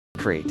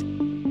Concrete.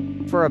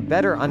 For a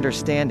better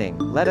understanding,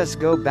 let us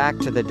go back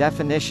to the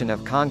definition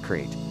of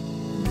concrete.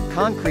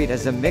 Concrete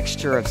is a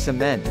mixture of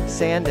cement,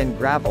 sand and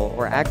gravel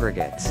or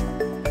aggregates.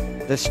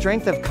 The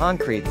strength of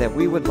concrete that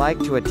we would like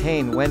to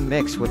attain when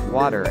mixed with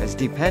water is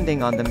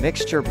depending on the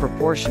mixture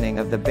proportioning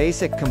of the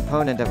basic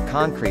component of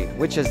concrete,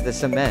 which is the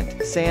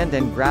cement, sand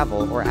and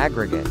gravel or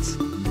aggregates.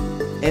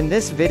 In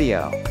this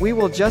video, we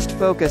will just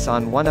focus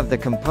on one of the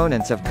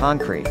components of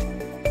concrete: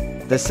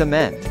 the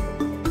cement.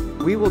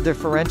 We will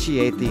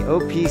differentiate the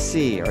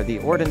OPC or the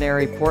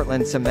ordinary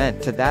Portland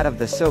cement to that of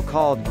the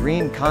so-called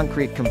green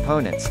concrete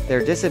components,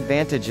 their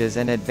disadvantages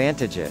and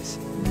advantages.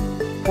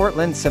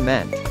 Portland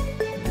cement.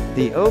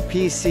 The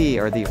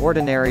OPC or the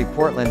ordinary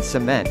Portland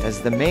cement is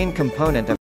the main component of